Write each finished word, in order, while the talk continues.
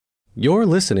You're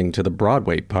listening to the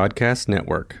Broadway Podcast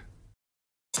Network.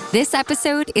 This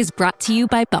episode is brought to you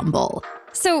by Bumble.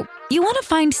 So, you want to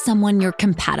find someone you're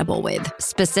compatible with,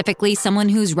 specifically someone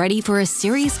who's ready for a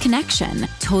serious connection,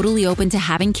 totally open to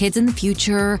having kids in the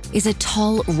future, is a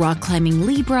tall, rock-climbing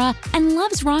Libra, and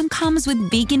loves rom-coms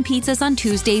with vegan pizzas on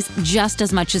Tuesdays just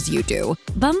as much as you do.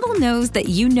 Bumble knows that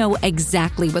you know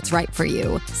exactly what's right for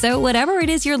you. So whatever it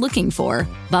is you're looking for,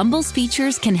 Bumble's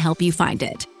features can help you find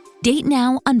it. Date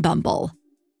now on Bumble.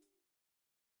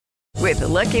 With the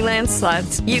Lucky Land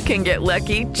Slots, you can get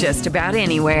lucky just about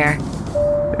anywhere.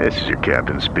 This is your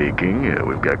captain speaking.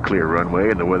 We've got clear runway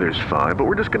and the weather's fine, but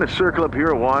we're just going to circle up here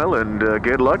a while and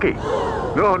get lucky.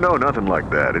 No, nothing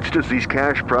like that. It's just these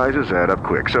cash prizes add up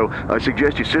quick. So I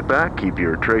suggest you sit back, keep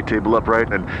your tray table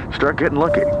upright, and start getting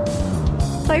lucky.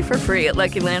 Play for free at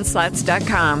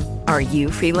LuckyLandSlots.com. Are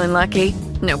you feeling lucky?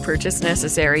 No purchase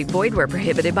necessary. Void where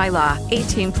prohibited by law.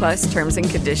 18 plus terms and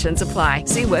conditions apply.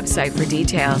 See website for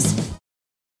details.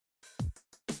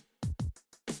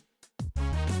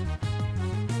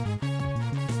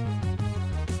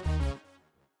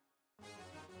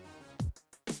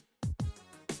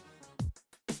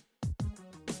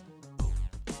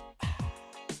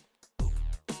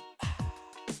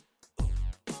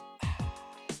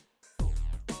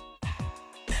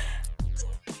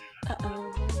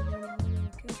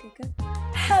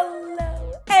 Hello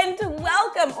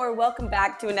and welcome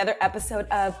back to another episode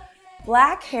of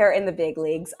Black Hair in the Big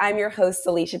Leagues. I'm your host,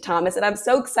 Alicia Thomas, and I'm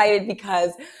so excited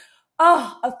because,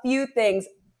 a few things.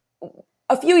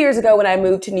 A few years ago when I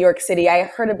moved to New York City, I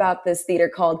heard about this theater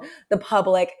called The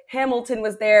Public. Hamilton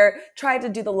was there, tried to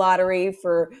do the lottery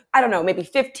for, maybe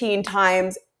 15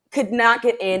 times, could not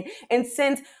get in. And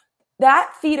since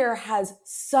that theater has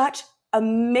such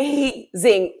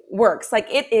amazing works,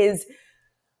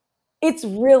 it's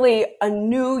really a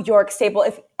New York staple.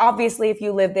 If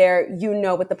you live there, you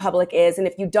know what The Public is. And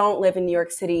if you don't live in New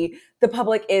York City, The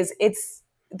Public it's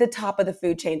the top of the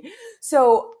food chain.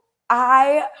 So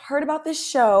I heard about this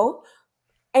show,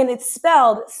 and it's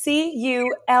spelled Cullad,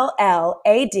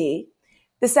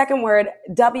 the second word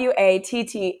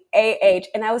Wattah.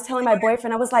 And I was telling my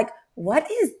boyfriend, I was like, what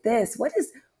is this? What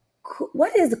is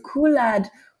Cullad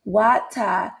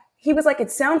Wattah? He was like, it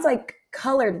sounds like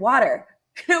colored water.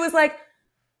 And I was like,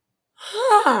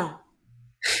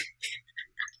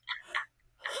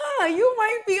 you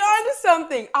might be onto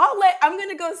something. I'm going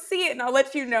to go see it and I'll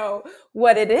let you know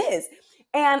what it is.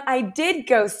 And I did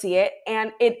go see it,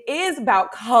 and it is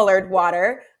about colored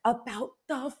water, about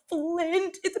the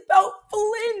Flint. It's about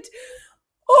Flint.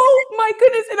 Oh my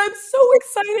goodness. And I'm so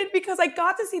excited because I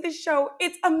got to see the show.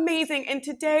 It's amazing. And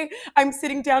today I'm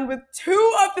sitting down with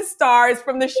two of the stars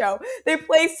from the show. They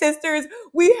play sisters.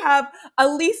 We have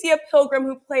Alicia Pilgrim,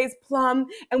 who plays Plum,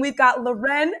 and we've got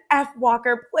Loren F.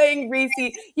 Walker playing Reese.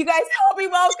 You guys help me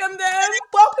welcome them.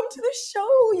 Welcome to the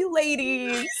show, you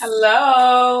ladies.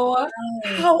 Hello.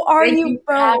 How are you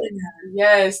both?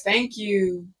 Yes, thank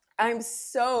you. I'm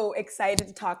so excited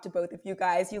to talk to both of you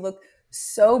guys. You look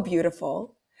so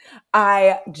beautiful.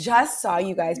 I just saw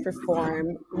you guys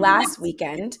perform last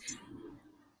weekend.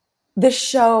 The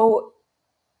show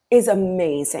is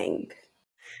amazing.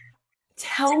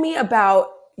 Tell me about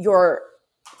your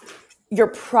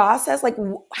process. Like,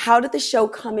 how did the show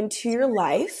come into your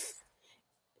life?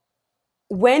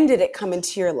 When did it come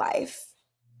into your life?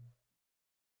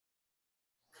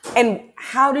 And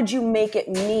how did you make it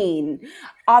mean?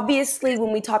 Obviously,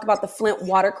 when we talk about the Flint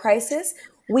water crisis,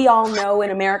 we all know in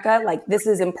America, like, this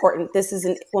is important. This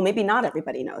isn't, well, maybe not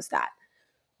everybody knows that.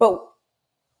 But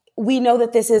we know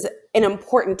that this is an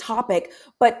important topic.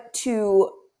 But to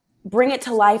bring it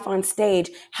to life on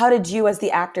stage, how did you as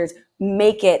the actors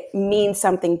make it mean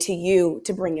something to you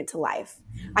to bring it to life?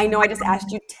 I know I just asked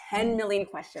you 10 million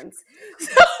questions.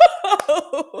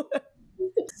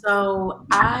 So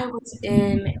I was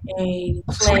in a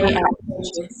play at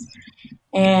Purchase,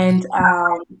 and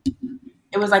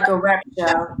it was like a rep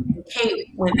show.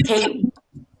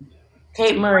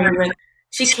 Kate Murray.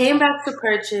 She came back to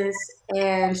Purchase,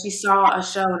 and she saw a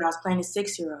show, and I was playing a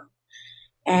 6-year-old.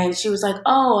 And she was like,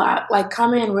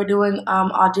 come in. We're doing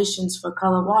auditions for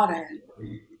Color Water.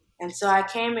 And so I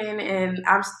came in, and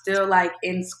I'm still like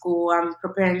in school. I'm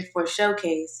preparing for a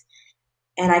showcase.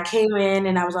 And I came in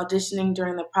and I was auditioning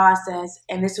during the process,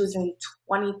 and this was in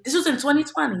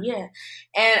 2020, yeah.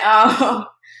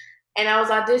 And I was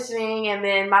auditioning, and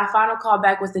then my final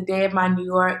callback was the day of my New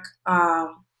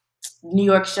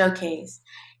York showcase.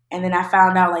 And then I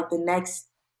found out like the next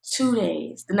 2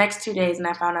 days, and I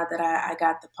found out that I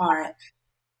got the part,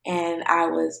 and I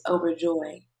was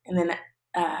overjoyed. And then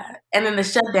the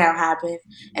shutdown happened,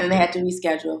 and they had to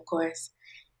reschedule, of course.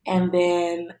 And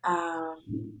then,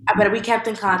 but we kept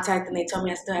in contact, and they told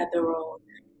me I still had the role.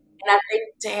 And I think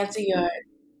to answer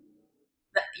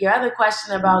your other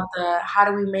question about how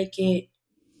do we make it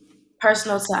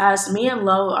personal to us, me and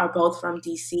Lo are both from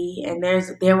DC, and there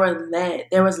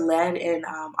was lead in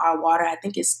our water. I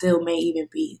think it still may even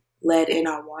be lead in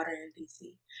our water in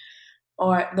DC,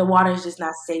 or the water is just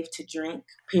not safe to drink.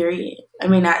 Period. I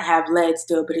mean, not have lead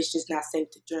still, but it's just not safe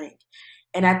to drink.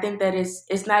 And I think that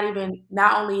it's not even,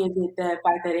 not only is it the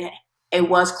fact that it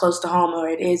was close to home, or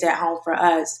it is at home for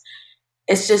us.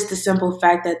 It's just the simple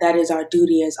fact that that is our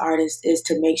duty as artists, is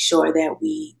to make sure that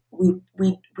we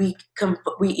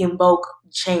invoke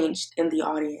change in the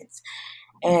audience.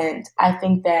 And I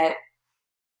think that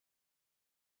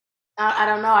I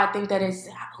don't know. I think that it's,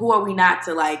 who are we not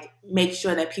to like make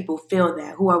sure that people feel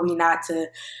that? Who are we not to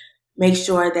make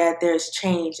sure that there's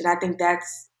change? And I think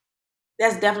that's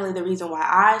definitely the reason why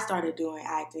I started doing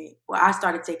acting. Well, I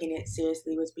started taking it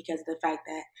seriously was because of the fact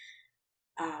that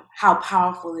how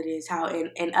powerful it is, how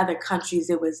in other countries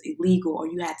it was illegal, or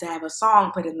you had to have a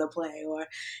song put in the play, or,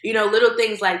 little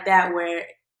things like that where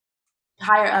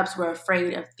higher ups were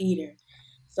afraid of theater.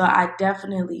 So I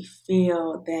definitely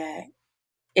feel that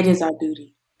it is our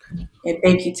duty. And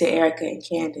thank you to Erica and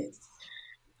Candace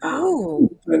for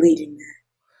leading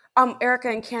that. Erica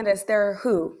and Candace, they're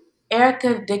who?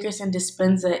 Erica Dickerson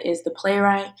Dispenza is the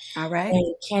playwright. All right.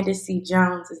 And Candace C.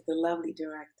 Jones is the lovely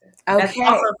director. Okay. That's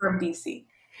also from DC.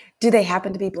 Do they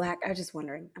happen to be Black? I was just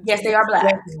wondering. Yes, they are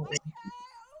Black.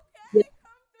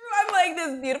 I'm like,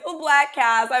 this beautiful Black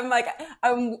cast.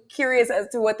 I'm curious as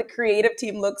to what the creative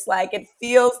team looks like. It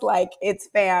feels like it's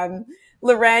fam.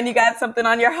 Loren, you got something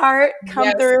on your heart?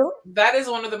 Come through. That is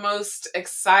one of the most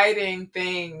exciting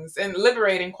things, and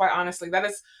liberating, quite honestly. That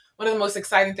is one of the most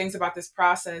exciting things about this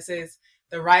process is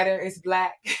the writer is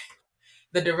Black,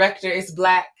 the director is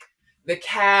Black, the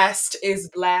cast is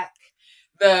Black,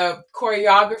 the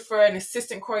choreographer and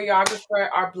assistant choreographer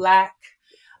are Black.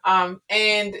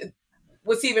 And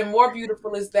what's even more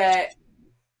beautiful is that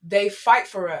they fight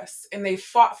for us, and they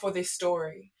fought for this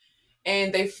story,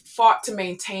 and they fought to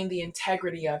maintain the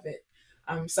integrity of it.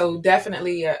 So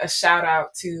definitely a shout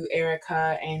out to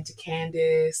Erica and to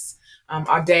Candace,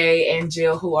 Ade and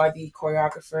Jill, who are the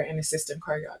choreographer and assistant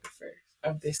choreographer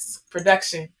of this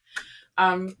production.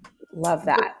 Love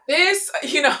that.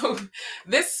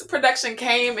 This production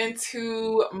came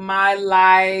into my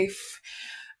life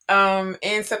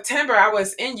in September. I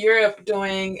was in Europe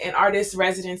doing an artist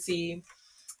residency,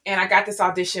 and I got this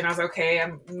audition. I was okay.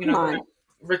 I'm gonna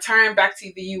return back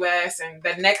to the US, and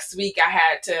the next week I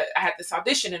had this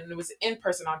audition, and it was an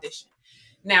in-person audition.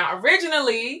 Now,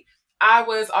 originally I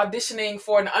was auditioning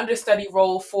for an understudy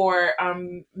role for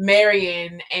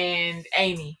Marion and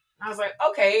Amy. I was like,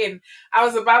 okay. And I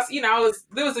was about,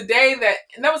 there was a day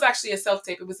and that was actually a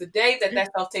self-tape. It was the day that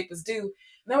self-tape was due. And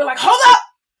they were like, hold up,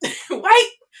 wait,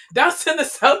 don't send the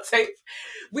self-tape.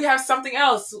 We have something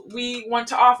else we want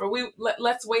to offer.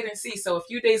 Let's wait and see. So a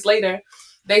few days later,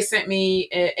 they sent me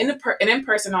an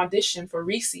in-person audition for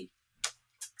Reese.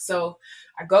 So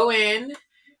I go in,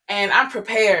 and I'm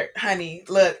prepared, honey.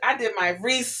 Look, I did my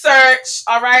research.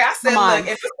 All right. I said, look,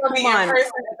 if it's going to be in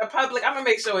person at the public, I'm going to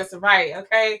make sure it's right.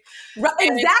 Okay. Right,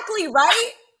 exactly.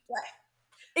 Right.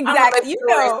 Exactly.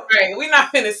 Right. We're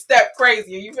not going to step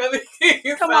crazy. You feel me?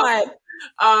 Come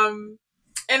on.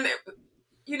 And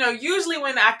usually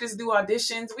when actors do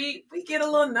auditions, we get a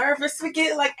little nervous. We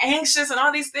get like anxious and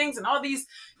all these things, and all these,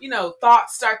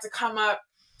 thoughts start to come up.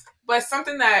 But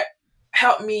something that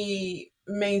helped me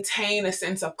maintain a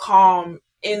sense of calm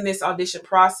in this audition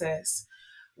process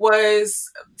was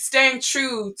staying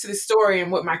true to the story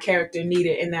and what my character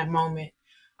needed in that moment.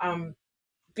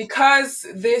 Because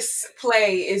this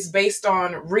play is based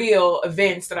on real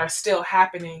events that are still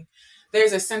happening,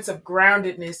 there's a sense of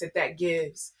groundedness that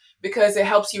gives, because it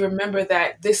helps you remember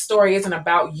that this story isn't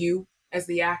about you as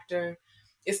the actor.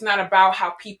 It's not about how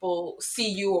people see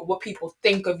you or what people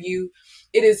think of you.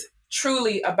 It is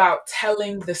truly about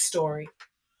telling the story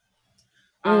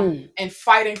and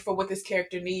fighting for what this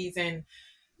character needs, and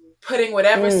putting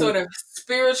whatever sort of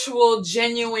spiritual,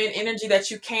 genuine energy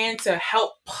that you can to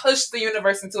help push the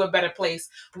universe into a better place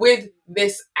with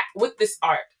this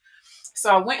art. So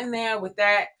I went in there with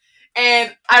that.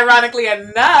 And ironically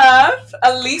enough,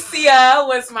 Alicia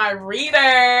was my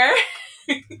reader.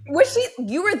 Was she?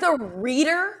 You were the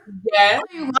reader? Yes.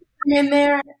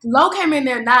 Lo came in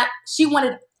there, she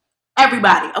wanted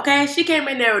everybody, okay? She came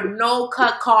in there with no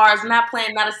cut cards, not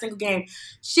playing not a single game.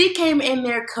 She came in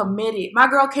there committed. My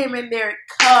girl came in there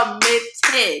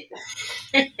committed.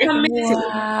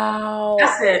 Wow.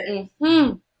 I said,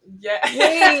 Yeah.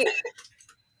 Wait.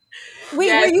 Wait,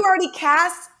 Yes. were you already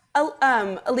cast,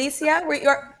 Alicia?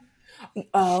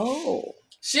 Oh.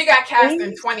 She got cast in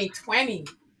Really? 2020.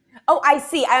 Oh, I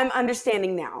see. I'm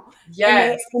understanding now.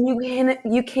 Yes. And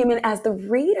you came in as the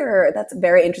reader. That's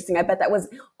very interesting. I bet that was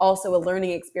also a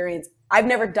learning experience. I've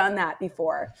never done that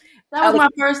before. That was my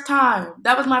first time.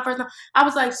 I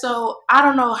was like, so I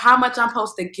don't know how much I'm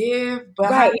supposed to give,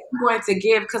 but Right. honey, I'm going to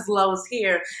give because Lo's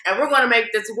here, and we're going to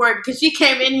make this work because she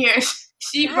came in here.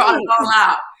 She brought it all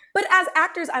out. But as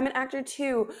actors, I'm an actor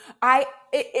too.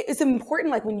 It's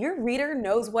important. Like when your reader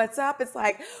knows what's up, it's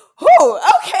like,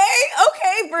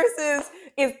 okay, versus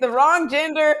it's the wrong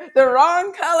gender, the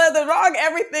wrong color, the wrong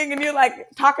everything, and you're like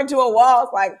talking to a wall.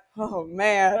 It's like, oh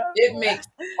man, It makes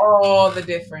all the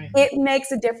difference. it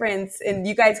makes a difference, and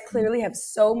you guys clearly have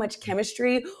so much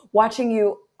chemistry. Watching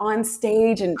you on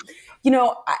stage, and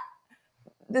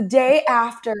the day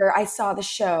after I saw the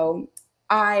show,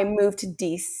 I moved to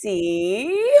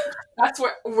DC. That's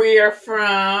where we're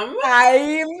from.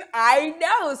 I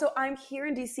know. So I'm here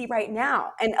in DC right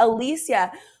now. And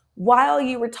Alicia, while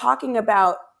you were talking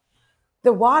about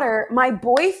the water, my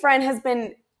boyfriend has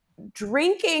been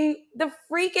drinking the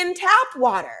freaking tap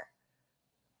water.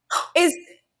 And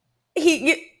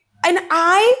here's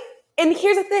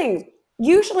the thing.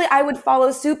 Usually I would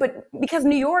follow suit, but because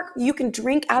New York, you can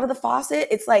drink out of the faucet.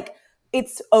 It's like,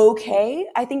 it's okay.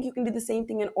 I think you can do the same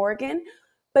thing in Oregon.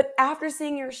 But after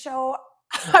seeing your show,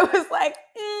 I was like,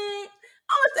 I'm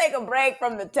gonna take a break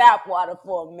from the tap water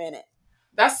for a minute.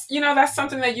 That's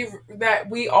something that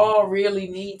we all really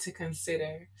need to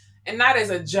consider. And not as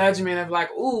a judgment of like,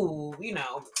 ooh,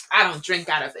 I don't drink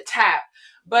out of the tap.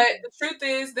 But the truth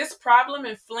is, this problem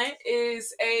in Flint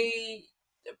is a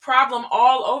problem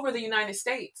all over the United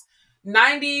States.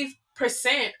 90%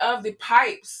 of the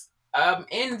pipes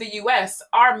in the U.S.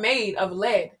 are made of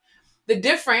lead. The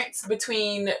difference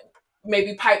between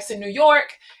maybe pipes in New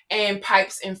York and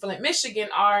pipes in Flint, Michigan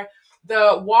are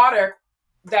the water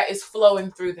that is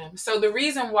flowing through them. So the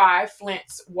reason why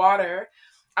Flint's water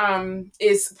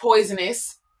is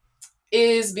poisonous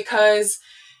is because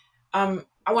I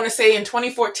want to say in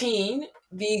 2014,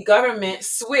 the government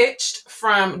switched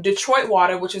from Detroit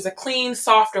water, which is a clean,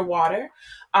 softer water,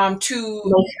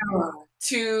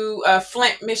 to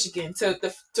Flint, Michigan,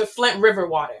 to Flint River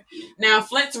water. Now,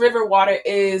 Flint's river water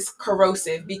is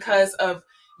corrosive because of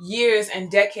years and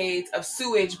decades of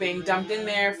sewage being dumped in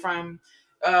there from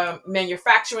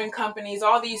manufacturing companies.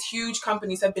 All these huge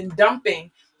companies have been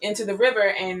dumping into the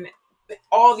river, and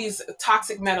all these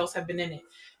toxic metals have been in it.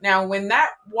 Now, when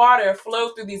that water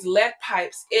flowed through these lead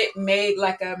pipes, it made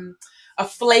like a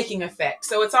flaking effect.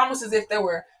 So it's almost as if there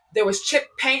was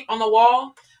chipped paint on the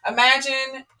wall.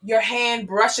 Imagine your hand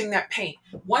brushing that paint.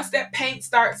 Once that paint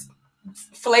starts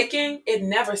flaking, it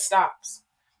never stops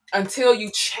until you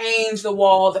change the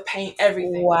wall, the paint,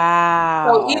 everything.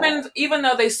 Wow. So even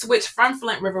though they switched from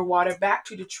Flint River water back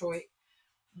to Detroit,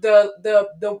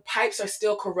 the pipes are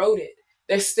still corroded.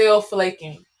 They're still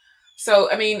flaking.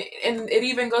 So, I mean, and it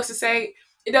even goes to say,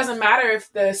 it doesn't matter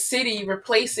if the city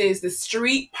replaces the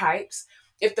street pipes.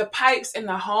 If the pipes in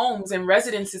the homes and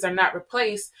residences are not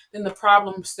replaced, then the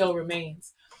problem still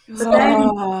remains. But then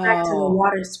back to the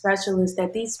water specialist,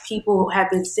 that these people have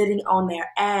been sitting on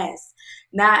their ass.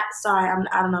 I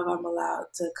don't know if I'm allowed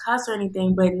to cuss or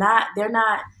anything, but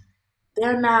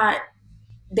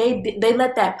they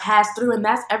let that pass through, and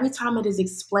that's every time it is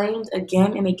explained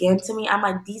again and again to me. I'm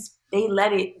like, they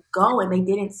let it go and they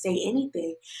didn't say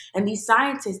anything. And these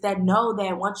scientists that know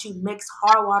that once you mix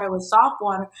hard water with soft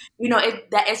water, it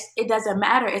doesn't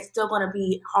matter. It's still going to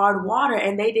be hard water,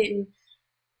 and they didn't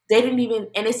even.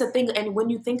 And it's a thing. And when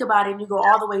you think about it, and you go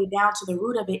all the way down to the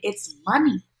root of it, it's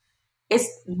money. It's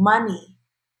money.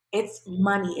 It's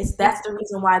money. That's the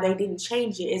reason why they didn't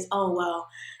change it. It's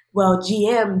well,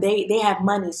 GM, they have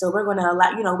money, so we're gonna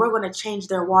we're gonna change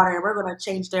their water and we're gonna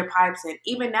change their pipes. And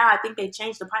even now, I think they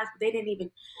changed the pipes, but they didn't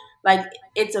even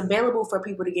it's available for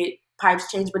people to get pipes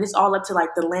changed, but it's all up to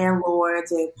the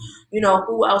landlords and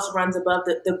who else runs above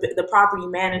the property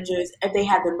managers if they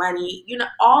have the money.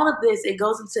 All of this, it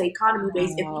goes into economy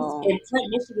based. In Flint,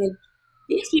 Michigan,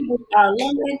 these people are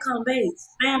low income based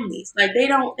families. They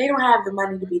don't have the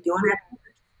money to be doing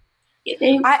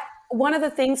that. One of the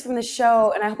things from the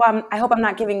show, and I hope I'm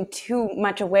not giving too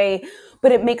much away,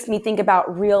 but it makes me think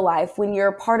about real life. When you're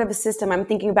a part of a system, I'm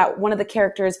thinking about one of the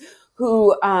characters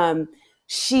who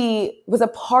she was a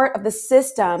part of the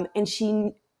system, and she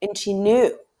knew.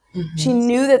 Mm-hmm. She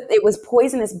knew that it was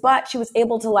poisonous, but she was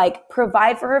able to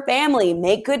provide for her family,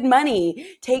 make good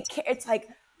money, take care. It's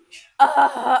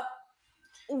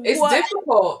it's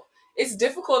difficult. it's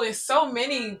difficult, and so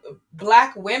many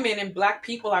Black women and Black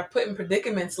people are put in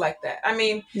predicaments like that. I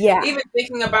mean, Yeah. even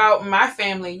thinking about my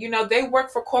family, you know, they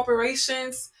work for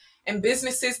corporations and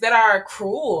businesses that are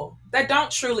cruel, that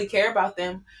don't truly care about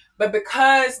them. But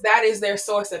because that is their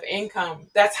source of income,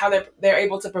 that's how they're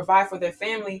able to provide for their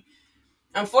family.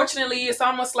 Unfortunately, it's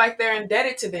almost like they're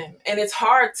indebted to them. And it's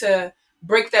hard to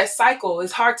break that cycle.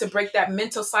 It's hard to break that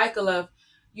mental cycle of,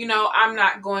 you know, I'm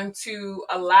not going to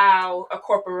allow a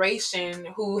corporation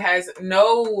who has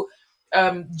no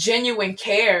genuine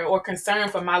care or concern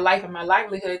for my life and my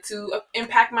livelihood to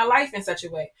impact my life in such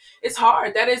a way. It's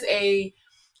hard. That is a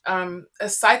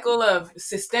cycle of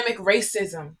systemic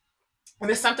racism. And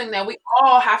it's something that we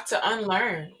all have to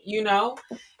unlearn, you know?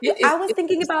 I was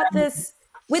thinking about this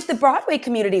with the Broadway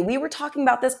community. We were talking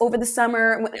about this over the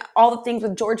summer when all the things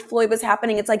with George Floyd was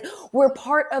happening. It's like we're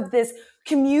part of this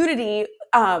community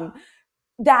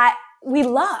that we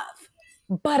love,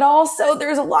 but also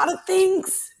there's a lot of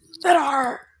things that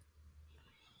are,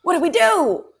 what do we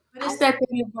do? But it's that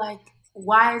thing of like,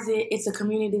 why is it's a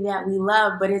community that we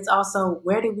love, but it's also,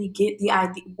 where do we get the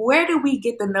idea? Where do we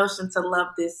get the notion to love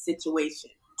this situation,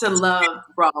 to love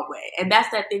Broadway? And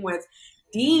that's that thing where it's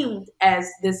deemed as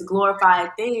this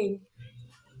glorified thing,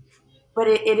 but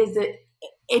it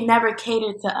never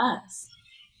catered to us.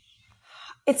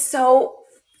 It's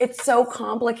so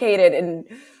complicated and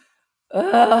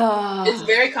it's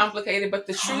very complicated, but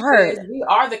the truth is we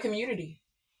are the community.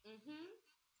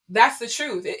 That's the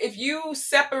truth. If you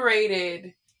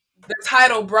separated the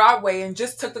title Broadway and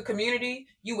just took the community,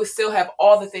 you would still have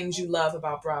all the things you love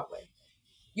about Broadway.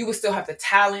 You would still have the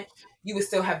talent. You would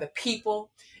still have the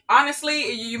people.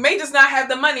 Honestly, you may just not have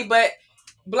the money, but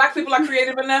Black people are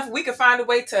creative enough. We could find a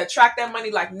way to attract that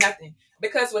money like nothing.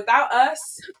 Because without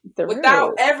us,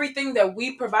 without everything that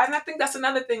we provide, and I think that's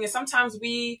another thing, is sometimes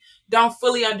we don't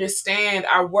fully understand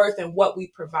our worth and what we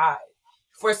provide.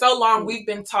 For so long, we've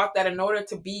been taught that in order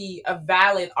to be a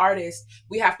valid artist,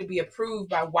 we have to be approved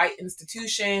by white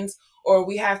institutions, or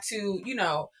we have to, you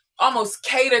know, almost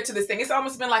cater to this thing. It's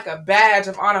almost been like a badge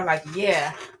of honor, like,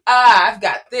 yeah, I've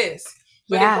got this.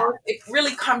 But it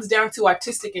really comes down to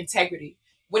artistic integrity.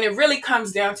 When it really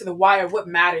comes down to the why or what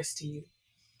matters to you.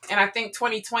 And I think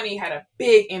 2020 had a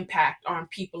big impact on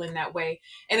people in that way.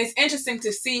 And it's interesting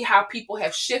to see how people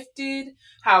have shifted,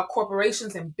 how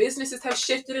corporations and businesses have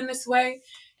shifted in this way.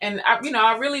 And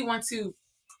I really want to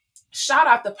shout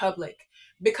out the public,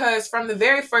 because from the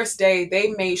very first day, they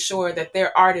made sure that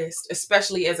their artists,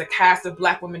 especially as a cast of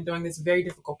Black women doing this very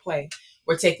difficult play,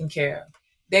 were taken care of.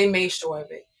 They made sure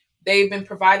of it. They've been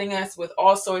providing us with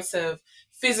all sorts of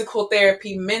physical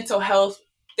therapy, mental health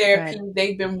therapy. Right.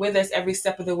 They've been with us every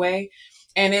step of the way.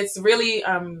 And it's really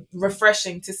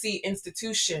refreshing to see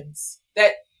institutions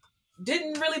that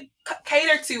didn't really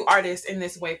cater to artists in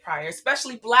this way prior,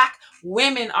 especially Black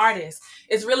women artists.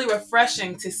 It's really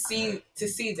refreshing to see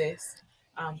this.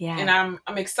 And I'm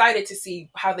excited to see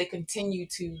how they continue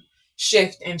to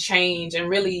shift and change and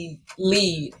really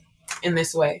lead in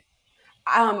this way.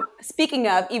 Speaking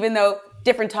of, even though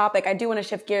different topic, I do want to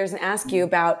shift gears and ask you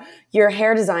about your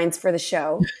hair designs for the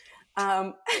show.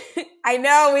 I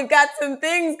know we've got some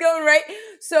things going, right?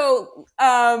 So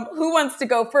who wants to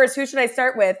go first? Who should I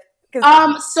start with? So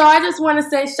I just want to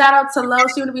say shout out to Lo.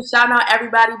 She would be shouting out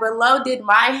everybody, but Lo did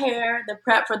my hair, the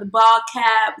prep for the ball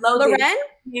cap. Loren?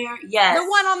 Hair. Yes. The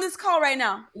one on this call right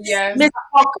now. Yes. Miss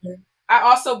Walker. I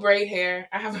also braid hair.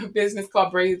 I have a business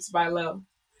called Braids by Lo.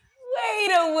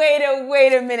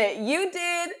 Wait a minute. You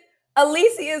did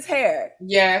Alicia's hair.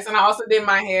 Yes, and I also did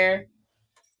my hair.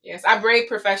 Yes, I braid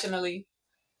professionally.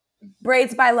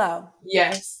 Braids by Lo.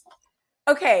 Yes.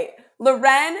 Okay,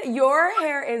 Loren, your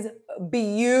hair is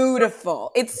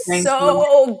beautiful. It's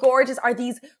so gorgeous. Are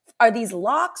these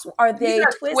locks? Are they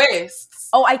twists?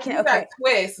 Oh, I can. Okay,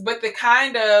 twists. But the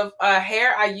kind of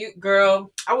hair I use,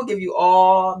 girl, I will give you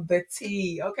all the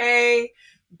tea. Okay,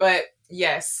 but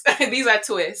yes, these are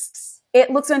twists. It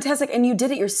looks fantastic, and you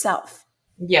did it yourself.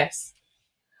 Yes.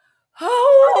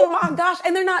 Oh my gosh!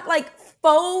 And they're not like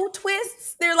faux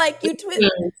twists. They're like you twist.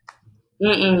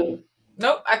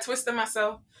 Nope, I twisted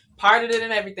myself, parted it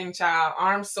and everything, child.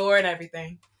 Arm sore and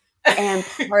everything. And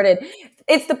parted.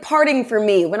 It's the parting for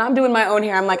me. When I'm doing my own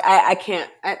hair, I'm like, I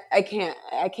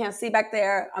can't see back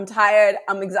there. I'm tired.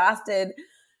 I'm exhausted.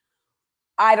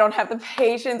 I don't have the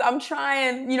patience. I'm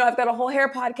trying. I've got a whole hair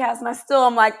podcast, and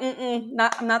I'm like,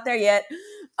 I'm not there yet.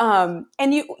 And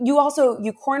you also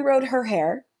cornrowed her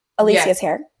hair, Alicia's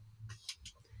hair.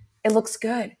 It looks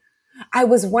good. I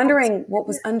was wondering what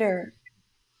was under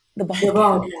the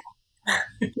ball.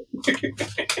 Yeah.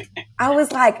 I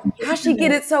was like, how'd she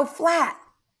get it so flat?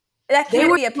 That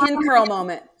can't be a pin curl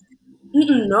moment.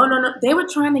 No. They were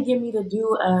trying to get me to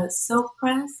do a silk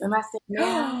press, and I said,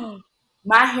 no,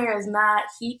 my hair is not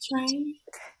heat trained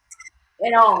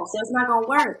at all, so it's not gonna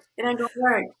work. It ain't gonna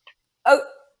work. Oh,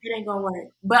 It ain't gonna work.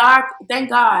 But thank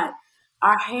God,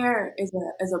 our hair is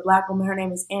a black woman. Her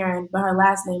name is Erin, but her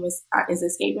last name is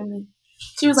escaping me.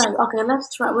 She was like, okay,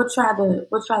 let's try. We'll try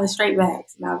the straight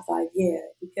backs, and I was like, yeah,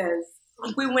 because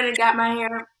we went and got my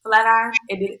hair flat iron.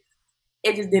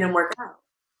 It just didn't work out.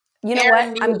 you know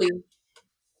Erin what? Neely.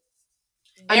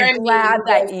 I'm Erin glad Neely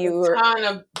that does you a were ton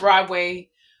of Broadway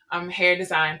hair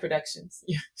design productions.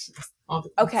 Yeah. All the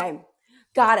time. okay.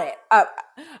 Got it.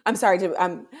 I'm sorry to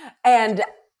and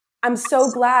I'm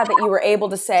so glad that you were able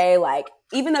to say, like,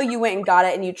 even though you went and got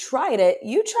it and you tried it.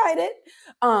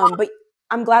 But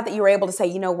I'm glad that you were able to say,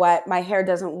 you know what, my hair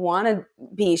doesn't want to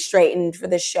be straightened for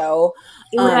this show.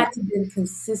 It would have to be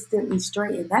consistently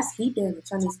straightened. That's heat damage,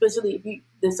 honey. Especially if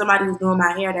there's somebody who's doing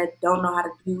my hair that don't know how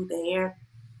to do the hair.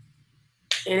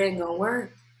 It ain't gonna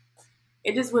work.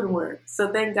 It just wouldn't work.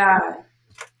 So thank God.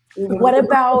 What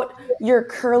about your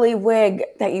curly wig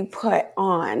that you put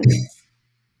on?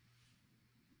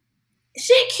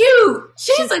 She cute.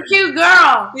 She's a cute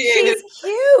girl. She's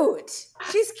cute.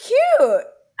 She's cute.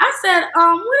 I said,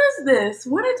 what is this?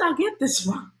 Where did y'all get this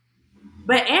from?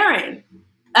 But Erin,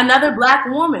 another black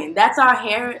woman. That's our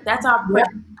hair. That's our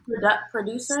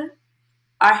producer.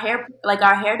 Our hair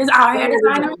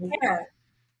designer. Yeah.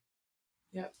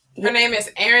 Yep. Her name is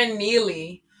Erin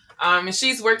Neely. And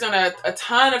she's worked on a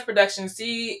ton of productions.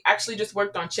 She actually just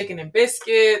worked on Chicken and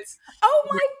Biscuits. Oh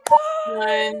my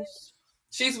God.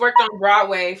 She's worked on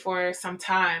Broadway for some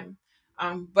time.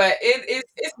 But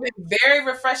it's been very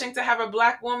refreshing to have a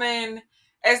black woman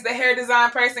as the hair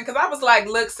design person. Because I was like,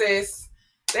 look, sis,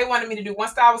 they wanted me to do one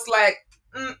style. I was like,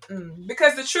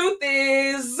 because the truth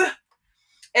is,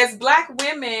 as black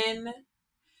women,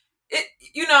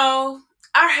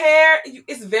 our hair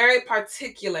is very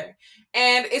particular.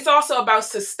 And it's also about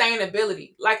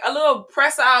sustainability. Like a little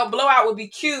press out, blowout would be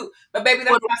cute, but baby,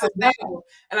 that's not sustainable.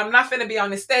 And I'm not finna be on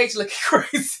the stage looking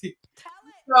crazy.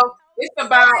 So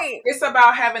it's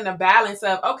about having a balance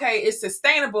of, okay, it's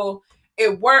sustainable,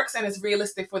 it works, and it's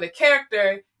realistic for the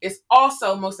character. It's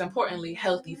also, most importantly,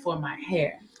 healthy for my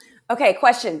hair. Okay,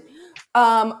 question.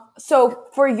 So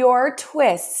for your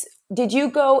twists, did you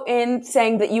go in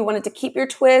saying that you wanted to keep your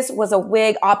twist? Was a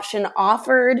wig option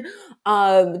offered?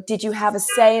 Did you have a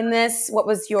say in this? What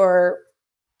was your...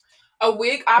 A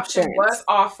wig option was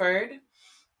offered.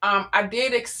 I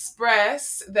did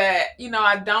express that,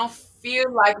 I don't feel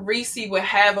like Reese would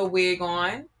have a wig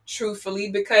on,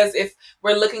 truthfully, because if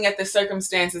we're looking at the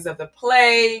circumstances of the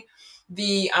play,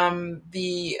 the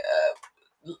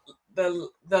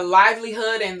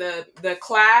livelihood and the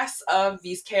class of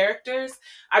these characters,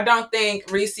 I don't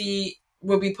think Reese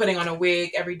will be putting on a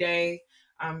wig every day.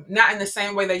 Not in the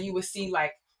same way that you would see,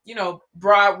 like,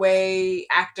 Broadway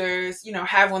actors,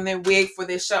 have on their wig for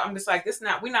this show. I'm just like,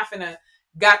 we're not finna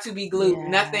got to be glued. Yeah.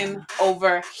 Nothing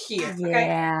over here. Okay?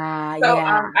 Yeah. So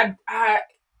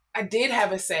I did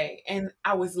have a say, and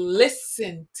I was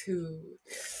listened to,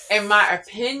 and my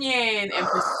opinion and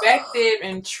perspective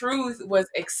and truth was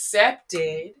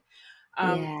accepted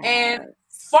and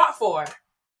fought for.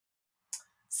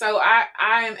 So I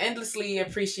am endlessly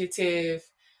appreciative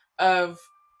of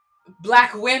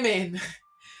Black women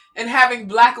and having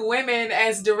Black women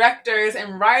as directors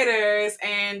and writers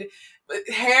and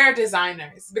hair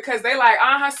designers, because they like,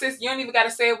 sis, you don't even got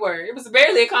to say a word. It was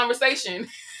barely a conversation.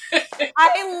 You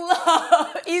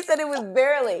said it was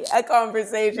barely a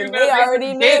conversation. They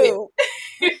already knew.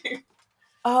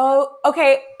 Oh,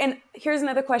 okay. And here's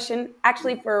another question,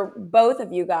 actually, for both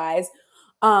of you guys,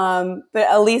 but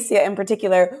Alicia in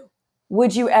particular.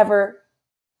 Would you ever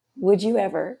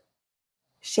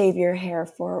shave your hair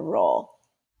for a role?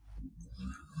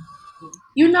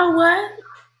 You know what?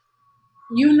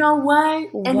 And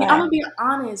I'm gonna be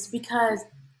honest, because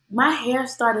my hair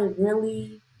started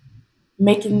really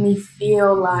making me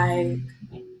feel like,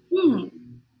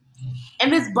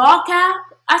 and this ball cap,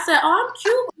 I said, oh, I'm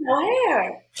cute with no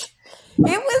hair.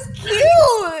 It was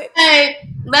cute. Hey,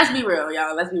 let's be real,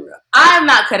 y'all. Let's be real. I'm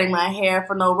not cutting my hair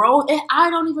for no role. I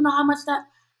don't even know how much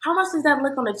does that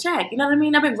look on the check? You know what I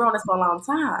mean? I've been growing this for a long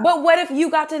time. But what if you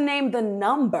got to name the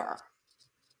number?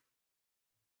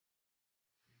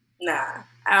 Nah,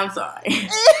 I'm sorry.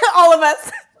 All of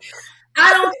us.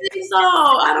 I don't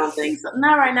think so.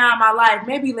 Not right now in my life.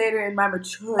 Maybe later in my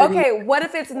maturity. Okay, what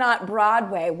if it's not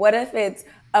Broadway? What if it's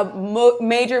a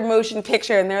major motion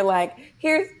picture and they're like,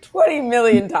 here's $20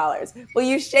 million. Will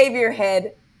you shave your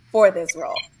head for this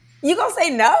role? You gonna say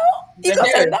no? You gonna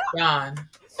say no? Gone.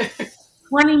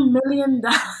 $20 million.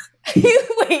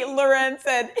 Wait, Loren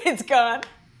said it's gone.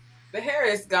 The hair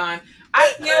is gone.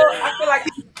 I feel like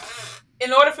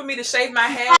in order for me to shave my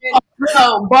head,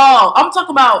 No, bald. I'm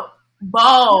talking about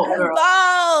bald, girl.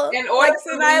 Bald. In order Like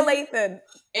for Sinai me- Lathan.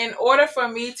 in order for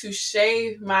me to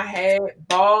shave my head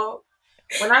bald,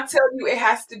 when I tell you it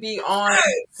has to be on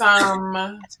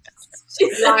some,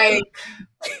 like,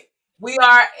 we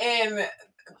are in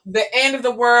the end of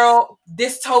the world,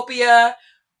 dystopia,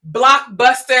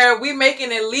 blockbuster, we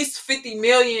making at least 50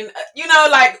 million. You know,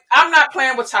 like, I'm not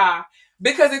playing with y'all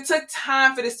because it took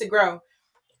time for this to grow.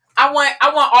 I want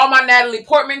all my Natalie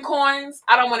Portman coins.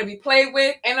 I don't want to be played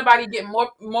with. Ain't nobody getting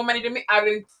more money than me. I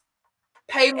didn't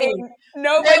pay me. Ain't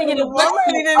nobody Pay me getting what more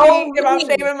money you than owe me if I'm me.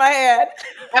 shaving my head.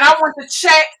 And I want the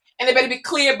check, and it better be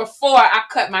clear before I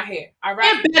cut my hair. All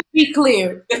right? It better be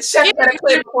clear. The check better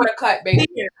clear before the cut, baby.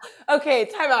 Okay,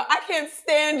 time out. I can't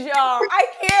stand y'all. I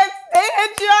can't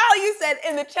stand y'all. You said,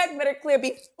 and the check better clear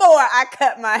before I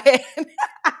cut my head.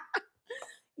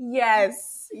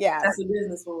 Yes. That's a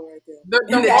business one right there.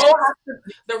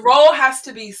 The role has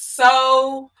to be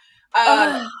so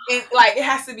it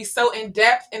has to be so in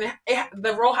depth, and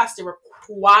the role has to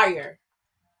require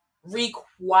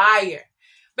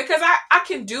because I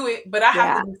can do it, but I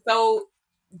have to be so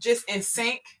just in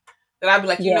sync that I'd be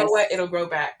like, you know what, it'll grow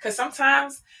back. Because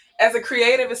sometimes as a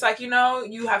creative, it's like, you know,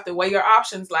 you have to weigh your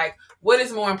options. Like, what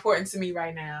is more important to me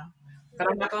right now? But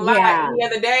I'm not gonna lie, any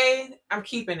other day, I'm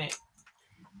keeping it.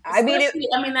 I mean,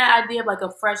 that idea of like a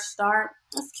fresh start,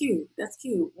 that's cute. That's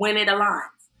cute when it aligns.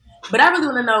 But I really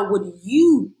want to know, would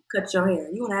you cut your hair?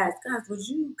 You want to ask us, would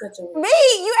you cut your hair? Me?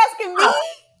 You asking me?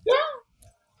 Yeah.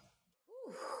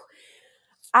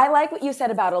 I like what you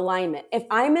said about alignment. If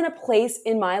I'm in a place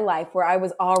in my life where I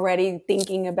was already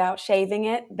thinking about shaving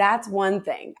it, that's one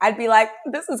thing. I'd be like,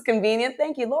 this is convenient.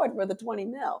 Thank you, Lord, for the 20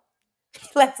 mil.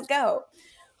 Let's go.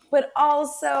 But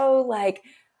also, like,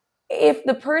 if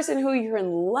the person who you're in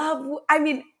love with, I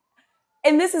mean,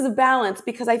 and this is a balance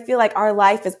because I feel like our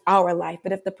life is our life.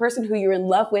 But if the person who you're in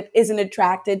love with isn't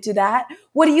attracted to that,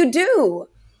 what do you do?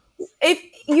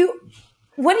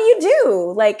 What do you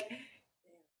do? Like,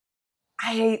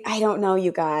 I don't know,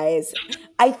 you guys.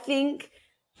 I think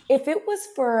if it was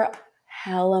for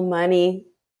hella money,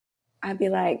 I'd be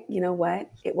like, you know what?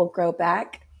 It will grow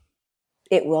back.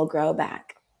 It will grow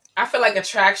back. I feel like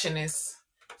attraction is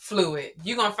fluid.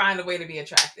 You're gonna find a way to be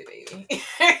attracted, baby.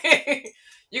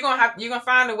 You're gonna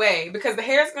find a way because the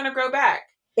hair is gonna grow back.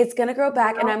 It's gonna grow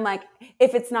back, and I'm like,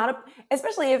 if it's not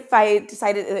especially if I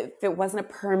decided if it wasn't a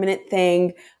permanent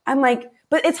thing, I'm like,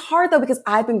 but it's hard though because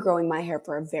I've been growing my hair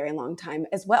for a very long time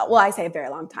as well. Well, I say a very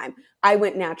long time. I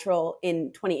went natural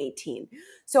in 2018,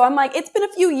 so I'm like, it's been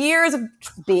a few years of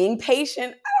being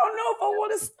patient. I don't know if I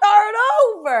want to start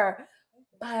over.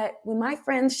 But when my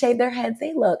friends shave their heads,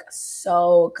 they look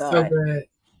so good. So good.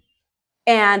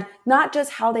 And not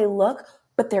just how they look,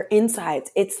 but their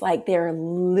insides. It's like they're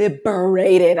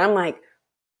liberated. I'm like,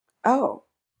 oh,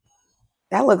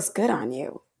 that looks good on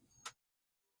you.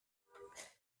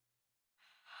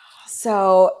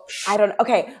 So I don't,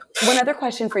 okay. One other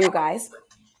question for you guys.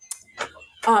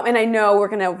 And I know we're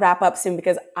going to wrap up soon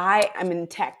because I am in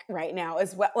tech right now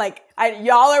as well. Like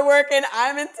y'all are working,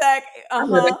 I'm in tech.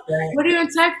 What are you in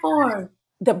tech for?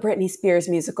 The Britney Spears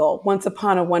musical, Once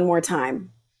Upon a One More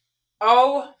Time.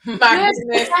 Oh my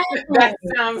goodness, that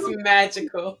sounds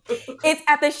magical. It's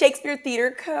at the Shakespeare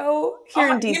Theater Co. here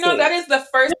in DC. You know, that is the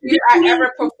first theater I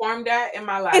ever performed at in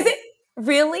my life. Is it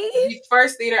really? The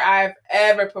first theater I've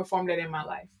ever performed at in my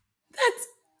life. That's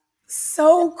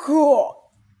so cool.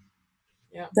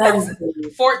 Yeah, that is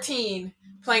 14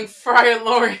 playing Friar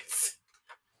Lawrence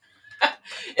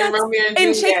in Romeo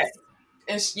and Juliet.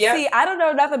 See, I don't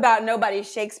know enough about nobody's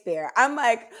Shakespeare. I'm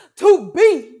like, to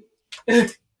be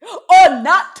or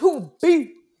not to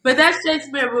be. But that's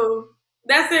Shakespeare, boo.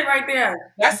 That's it right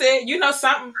there. That's it. You know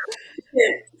something.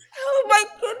 Oh my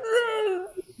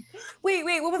goodness. Wait,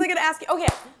 what was I going to ask you? Okay.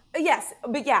 Yes,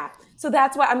 but yeah. So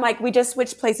that's why I'm like, we just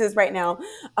switched places right now.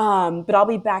 But I'll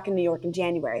be back in New York in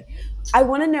January. I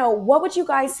want to know, what would you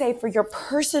guys say for your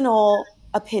personal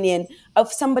opinion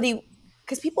of somebody,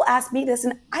 because people ask me this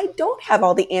and I don't have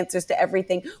all the answers to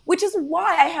everything, which is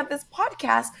why I have this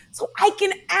podcast so I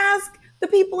can ask the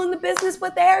people in the business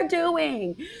what they're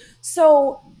doing.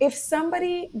 So if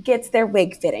somebody gets their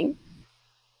wig fitting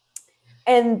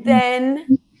and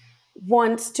then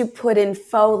wants to put in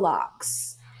faux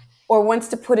locks or wants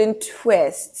to put in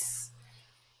twists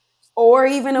or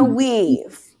even a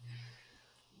weave,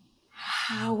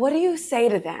 what do you say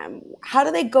to them? How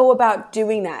do they go about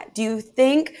doing that? Do you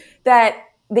think that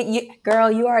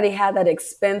girl, you already had that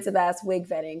expensive ass wig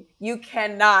fitting. You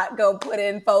cannot go put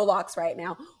in faux locks right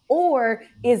now. Or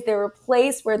is there a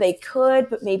place where they could,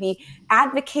 but maybe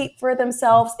advocate for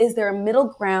themselves? Is there a middle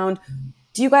ground?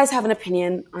 Do you guys have an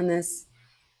opinion on this?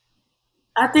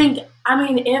 I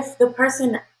mean, if the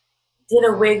person did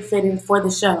a wig fitting for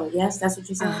the show, yes, that's what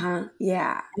you said?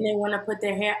 Yeah. And they want to put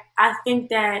their hair, I think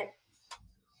that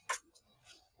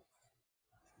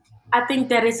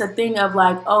it's a thing of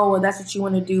like, oh, well, that's what you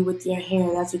want to do with your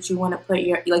hair. That's what you want to put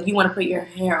you want to put your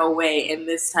hair away in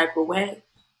this type of way.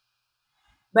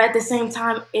 But at the same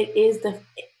time, it is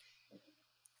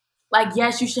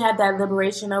yes, you should have that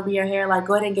liberation over your hair. Like,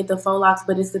 go ahead and get the faux locks,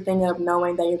 but it's the thing of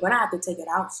knowing that you're going to have to take it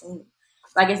out soon.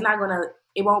 Like, it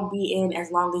won't be in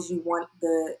as long as you want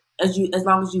as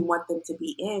long as you want them to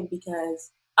be in,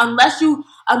 because unless you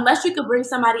could bring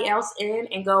somebody else in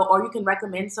and go, or you can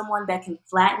recommend someone that can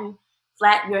flatten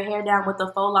your hair down with the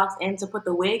faux locks and to put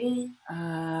the wig in.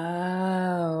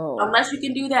 Oh. Unless you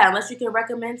can do that, unless you can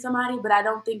recommend somebody, but I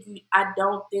don't think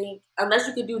unless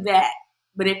you can do that.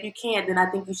 But if you can't, then I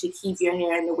think you should keep your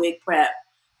hair in the wig prep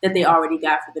that they already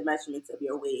got for the measurements of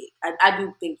your wig. I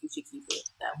do think you should keep it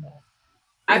that way.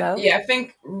 I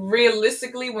think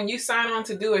realistically, when you sign on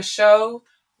to do a show,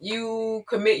 you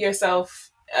commit yourself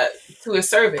to a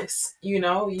service. You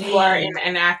are in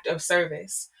an act of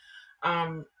service.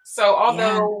 So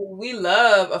although we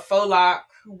love a faux lock,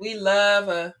 we love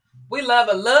a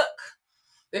look,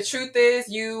 the truth is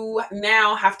you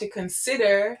now have to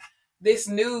consider this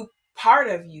new part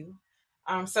of you.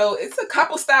 So it's a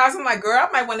couple styles. I'm like, girl,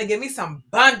 I might want to give me some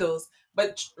bundles,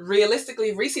 but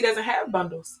realistically, Reese doesn't have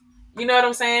bundles. You know what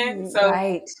I'm saying? So,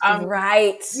 right.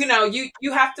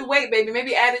 You have to wait, baby.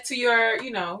 Maybe add it to your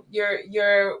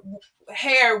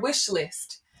hair wish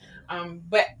list.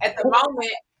 But at the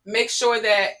moment, make sure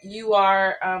that you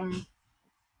are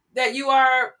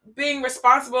being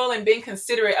responsible and being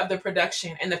considerate of the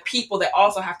production and the people that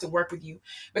also have to work with you.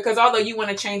 Because although you want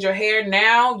to change your hair,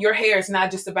 now your hair is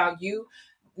not just about you.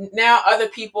 Now other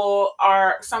people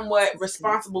are somewhat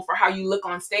responsible for how you look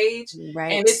on stage.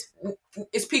 Right. And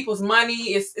it's people's money.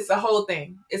 It's a whole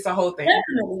thing. It's a whole thing.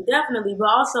 Definitely. But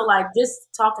also, like,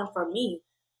 just talking for me,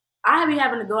 I be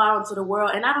having to go out into the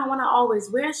world, and I don't want to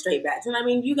always wear straight backs. You know what I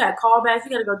mean? You got callbacks.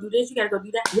 You got to go do this. You got to go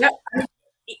do that. Yep. I mean,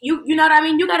 you know what I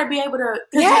mean? You got to be able to.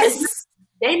 Yes.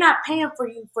 They're not paying for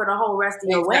you for the whole rest of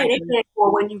your way. They paying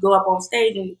for when you go up on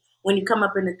stage and when you come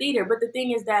up in the theater. But the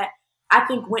thing is that I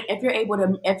think if you're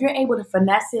able to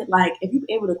finesse it, like if you're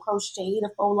able to crochet the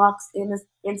faux locks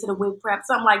into the wig prep,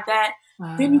 something like that,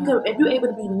 then you could. If you're able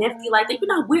to be nifty like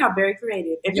that, we are very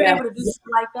creative. If you're able to do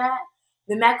something like that,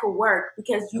 then that could work,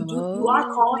 because you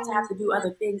are called to have to do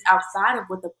other things outside of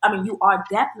you are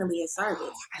definitely in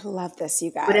service. I love this,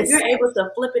 you guys. But if you're able to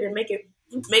flip it and make it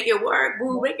work,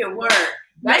 boo, make it work.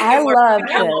 I love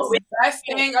this. The best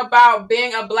thing about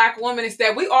being a Black woman is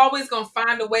that we always gonna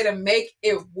find a way to make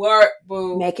it work,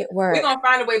 boo. Make it work. We're gonna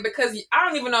find a way, because I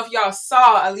don't even know if y'all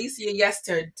saw Alicia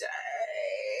yesterday.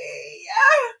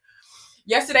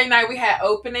 Yesterday night we had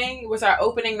opening. It was our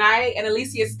opening night, and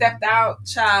Alicia stepped out,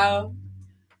 child.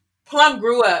 Plum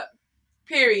grew up.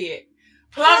 Period.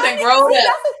 Plum done grown up.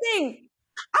 That's the thing.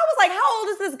 I was like, how old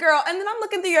is this girl? And then I'm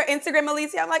looking through your Instagram,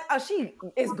 Alicia. I'm like, oh, she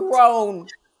is grown.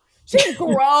 She's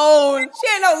grown.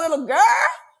 She ain't no little girl.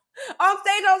 On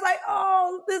stage, I was like,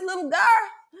 oh, this little girl.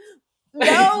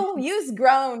 No, you's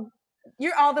grown.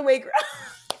 You're all the way grown.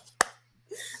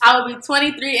 I will be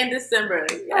 23 in December.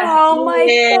 Yes. Oh my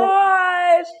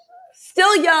gosh.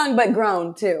 Still young, but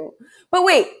grown too. But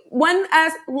wait, one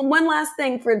last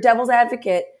thing for devil's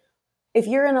advocate. If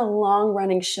you're in a long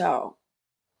running show,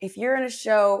 if you're in a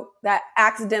show that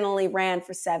accidentally ran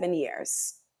for 7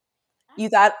 years, you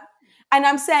thought, and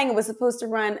I'm saying it was supposed to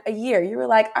run a year. You were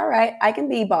like, all right, I can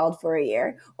be bald for a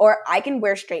year, or I can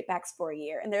wear straight backs for a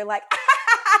year. And they're like,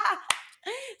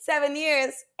 7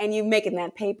 years, and you making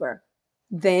that paper.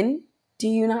 Then do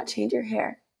you not change your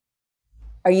hair?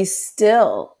 Are you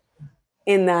still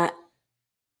in that?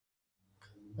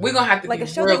 We're going to have to like be a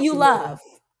show that you love.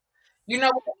 You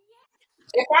know,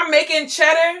 if I'm making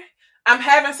cheddar, I'm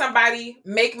having somebody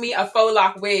make me a faux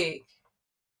lock wig.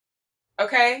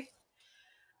 Okay?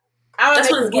 I'm going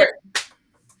to make it work.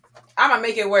 I'm going to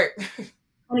make it work.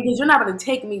 Because you're not going to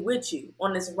take me with you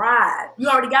on this ride. You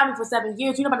already got me for 7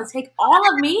 years. You're not going to take all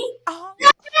of me? Oh,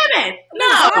 damn it.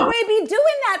 No. Broadway be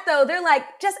doing that, though. They're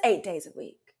like, just 8 days a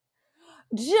week.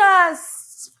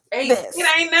 Just 8. This. It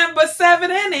ain't nothing but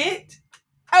 7 in it.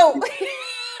 Oh.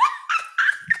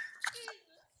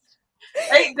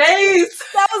 8 days.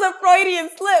 That was a Freudian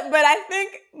slip, but I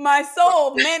think my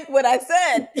soul meant what I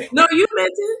said. No, you meant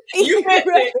it. You meant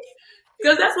it.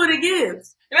 Because that's what it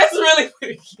gives. That's really what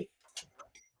it gives.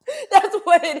 That's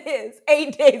what it is.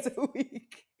 8 days a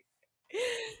week.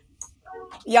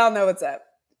 Y'all know what's up.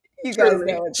 You guys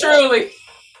Truly. know what's up. Truly.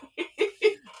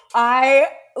 I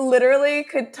literally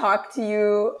could talk to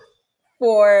you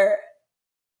for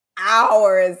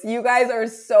hours. You guys are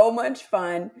so much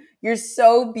fun. You're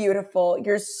so beautiful.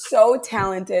 You're so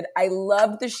talented. I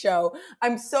love the show.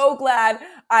 I'm so glad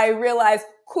I realized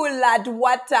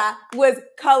Culadwata was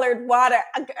colored water.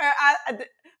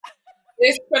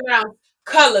 It's pronounced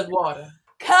colored water.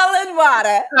 Colored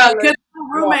water. Because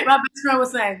my roommate, my best friend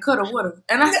was saying coulda, woulda.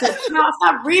 And I said, no,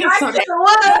 stop reading something.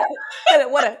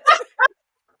 Colored water.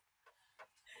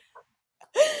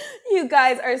 You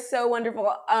guys are so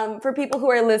wonderful. For people who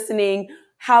are listening,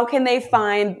 how can they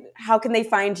find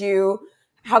you?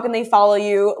 How can they follow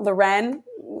you? Loren,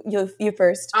 you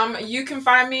first. You can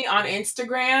find me on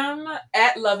Instagram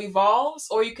at Love Evolves,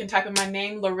 or you can type in my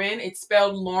name, Loren. It's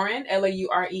spelled Lauren,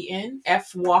 Lauren,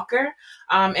 F Walker.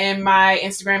 And my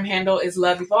Instagram handle is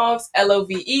Love Evolves,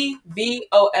 LOVEVOLVZ.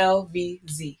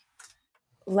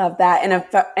 Love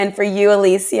that. And for you,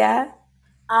 Alicia?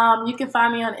 You can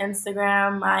find me on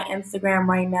Instagram. My Instagram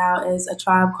right now is A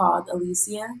Tribe Called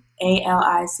Alicia,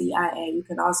 ALICIA. You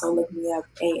can also look me up,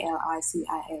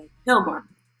 ALICIA, Pilgrim.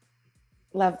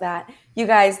 Love that. You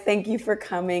guys, thank you for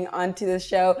coming onto the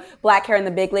show. Black Hair in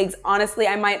the Big Leagues. Honestly,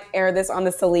 I might air this on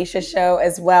the Celicia show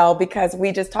as well, because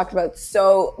we just talked about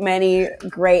so many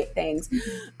great things.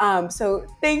 So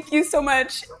thank you so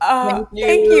much. Thank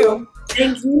you.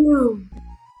 Thank you.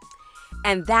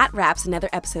 And that wraps another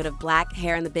episode of Black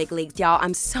Hair in the Big Leagues. Y'all,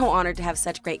 I'm so honored to have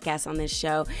such great guests on this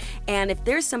show. And if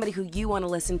there's somebody who you want to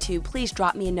listen to, please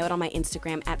drop me a note on my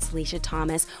Instagram at Celicia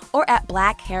Thomas or at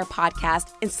Black Hair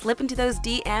Podcast and slip into those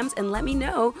DMs and let me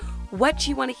know what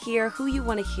you want to hear, who you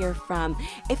want to hear from.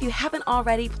 If you haven't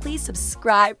already, please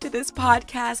subscribe to this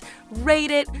podcast,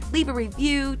 rate it, leave a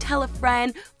review, tell a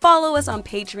friend, follow us on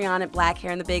Patreon at Black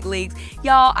Hair in the Big Leagues.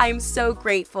 Y'all, I'm so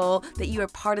grateful that you are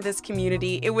part of this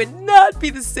community. It would not be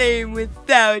the same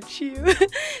without you.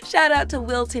 Shout out to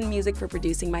Wilton Music for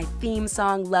producing my theme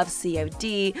song, Love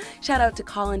COD. Shout out to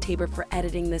Colin Tabor for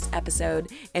editing this episode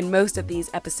and most of these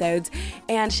episodes.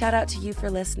 And shout out to you for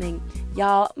listening.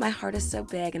 Y'all, my heart is so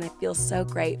big and I feel so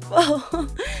grateful.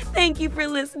 Thank you for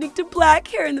listening to Black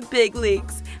Hair in the Big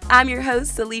Leagues. I'm your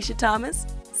host, Celicia Thomas.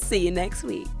 See you next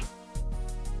week.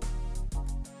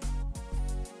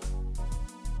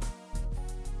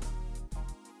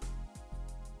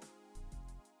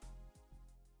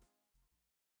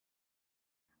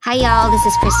 Hi, y'all. This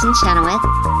is Kristen Chenoweth.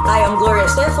 Hi, I'm Gloria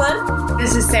Estefan.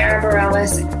 This is Sarah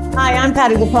Bareilles. Hi, I'm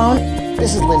Patty LuPone.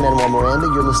 This is Lin-Manuel Miranda.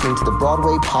 You're listening to the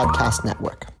Broadway Podcast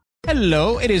Network.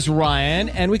 Hello, it is Ryan,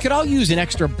 and we could all use an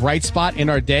extra bright spot in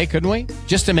our day, couldn't we?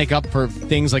 Just to make up for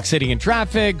things like sitting in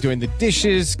traffic, doing the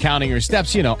dishes, counting your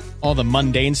steps, you know, all the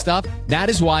mundane stuff. That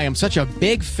is why I'm such a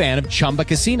big fan of Chumba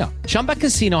Casino. Chumba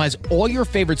Casino has all your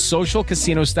favorite social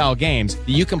casino-style games that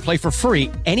you can play for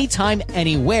free anytime,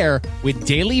 anywhere with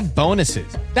daily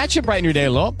bonuses. That should brighten your day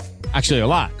a little. Actually, a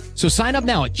lot. So sign up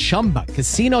now at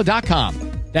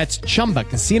ChumbaCasino.com. That's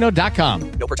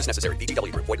ChumbaCasino.com. No purchase necessary.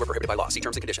 VGW Group. Void where prohibited by law. See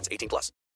terms and conditions. 18+.